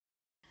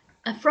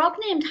A Frog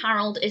Named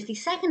Harold is the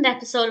second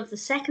episode of the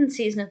second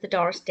season of the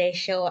Doris Day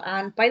Show,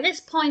 and by this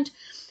point,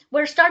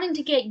 we're starting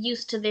to get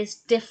used to this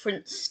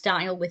different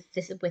style with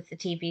the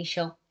TV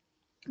show,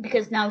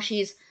 because now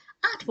she's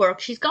at work,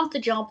 she's got the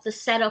job, the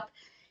setup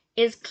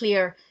is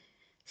clear.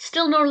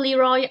 Still no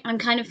Leroy. I'm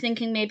kind of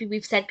thinking maybe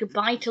we've said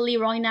goodbye to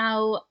Leroy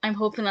now. I'm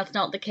hoping that's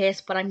not the case,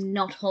 but I'm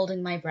not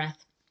holding my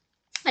breath.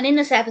 And in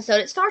this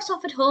episode, it starts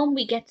off at home.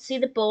 We get to see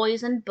the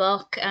boys and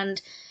Buck, and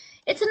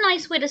it's a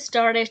nice way to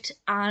start it.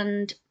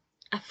 And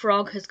a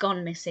frog has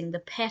gone missing. The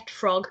pet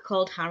frog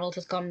called Harold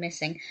has gone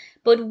missing.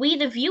 But we,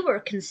 the viewer,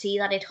 can see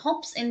that it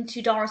hops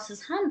into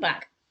Doris's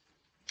handbag.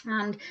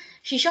 And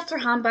she shuts her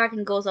handbag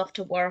and goes off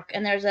to work.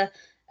 And there's a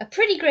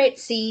pretty great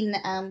scene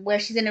where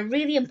she's in a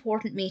really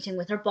important meeting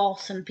with her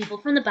boss and people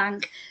from the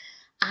bank.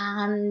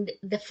 And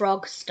the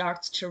frog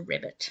starts to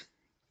ribbit.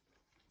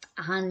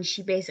 And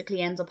she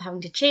basically ends up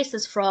having to chase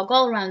this frog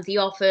all around the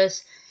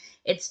office.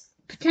 It's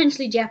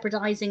potentially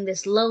jeopardizing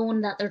this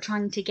loan that they're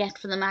trying to get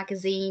for the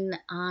magazine.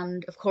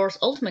 And of course,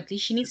 ultimately,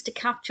 she needs to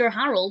capture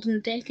Harold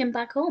and take him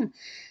back home.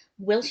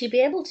 Will she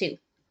be able to?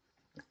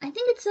 I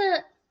think it's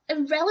a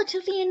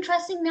relatively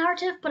interesting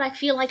narrative, but I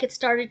feel like it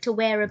started to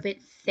wear a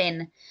bit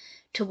thin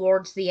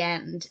towards the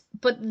end.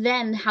 But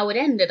then how it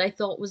ended, I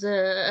thought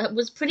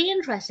was pretty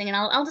interesting, and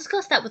I'll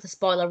discuss that with a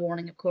spoiler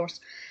warning, of course.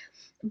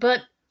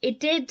 But it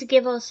did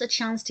give us a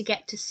chance to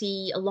get to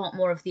see a lot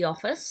more of the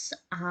office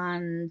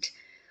and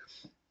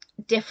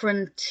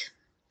different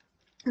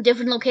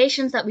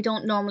locations that we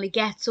don't normally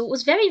get. So it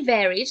was very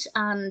varied,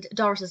 and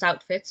Doris's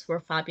outfits were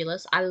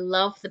fabulous. I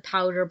love the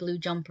powder blue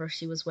jumper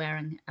she was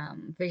wearing.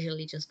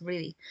 Visually, just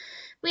really,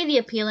 really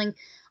appealing.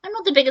 I'm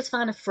not the biggest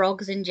fan of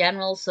frogs in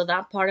general, so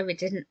that part of it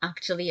didn't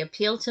actually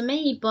appeal to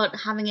me. But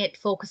having it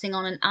focusing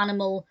on an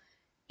animal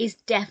is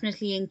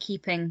definitely in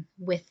keeping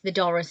with the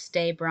Doris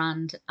Day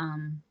brand.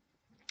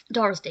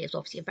 Doris Day is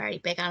obviously a very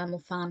big animal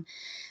fan.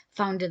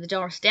 Founded the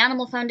Doris Day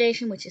Animal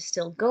Foundation, which is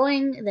still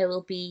going. There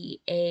will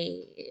be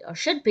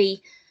should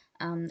be,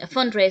 a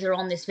fundraiser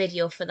on this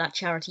video for that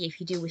charity if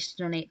you do wish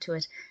to donate to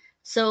it.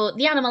 So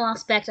the animal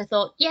aspect, I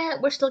thought, yeah,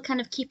 we're still kind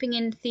of keeping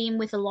in theme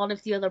with a lot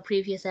of the other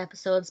previous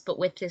episodes, but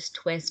with this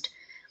twist.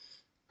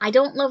 I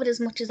don't love it as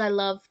much as I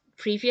love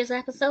previous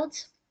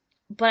episodes,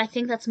 but I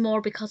think that's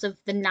more because of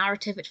the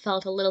narrative. It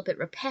felt a little bit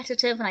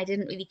repetitive, and I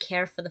didn't really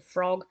care for the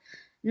frog.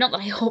 Not that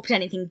I hoped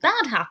anything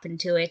bad happened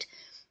to it,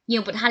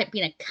 but had it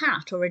been a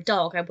cat or a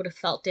dog, I would have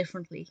felt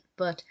differently.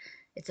 But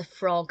it's a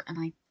frog, and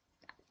I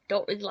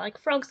don't really like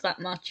frogs that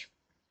much.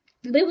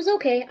 But it was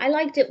okay. I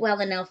liked it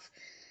well enough.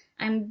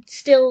 I'm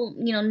still,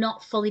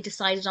 not fully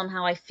decided on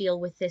how I feel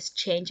with this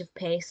change of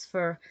pace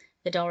for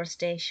the Doris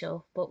Day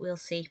show, but we'll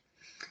see.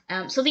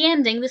 So the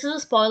ending, this is a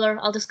spoiler.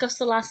 I'll discuss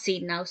the last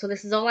scene now, so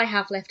this is all I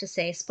have left to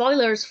say.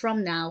 Spoilers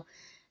from now.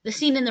 The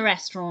scene in the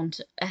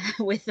restaurant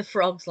with the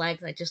frog's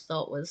legs, I just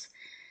thought was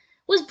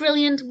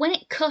brilliant. When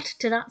it cut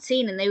to that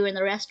scene and they were in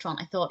the restaurant,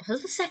 I thought,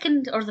 has the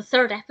second or the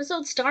third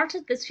episode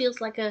started? This feels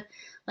like a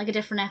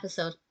different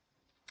episode.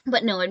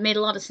 But no, it made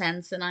a lot of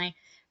sense, and I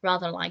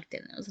rather liked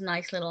it. It was a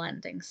nice little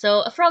ending.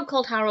 So A Frog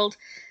Called Harold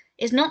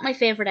is not my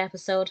favourite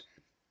episode,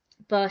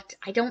 but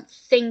I don't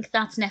think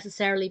that's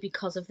necessarily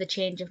because of the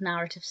change of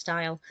narrative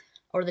style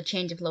or the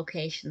change of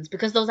locations,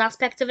 because those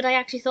aspects of it I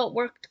actually thought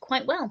worked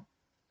quite well.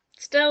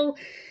 Still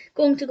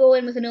going to go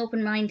in with an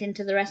open mind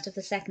into the rest of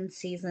the second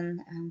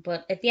season,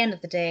 but at the end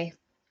of the day,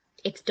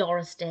 it's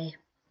Doris Day.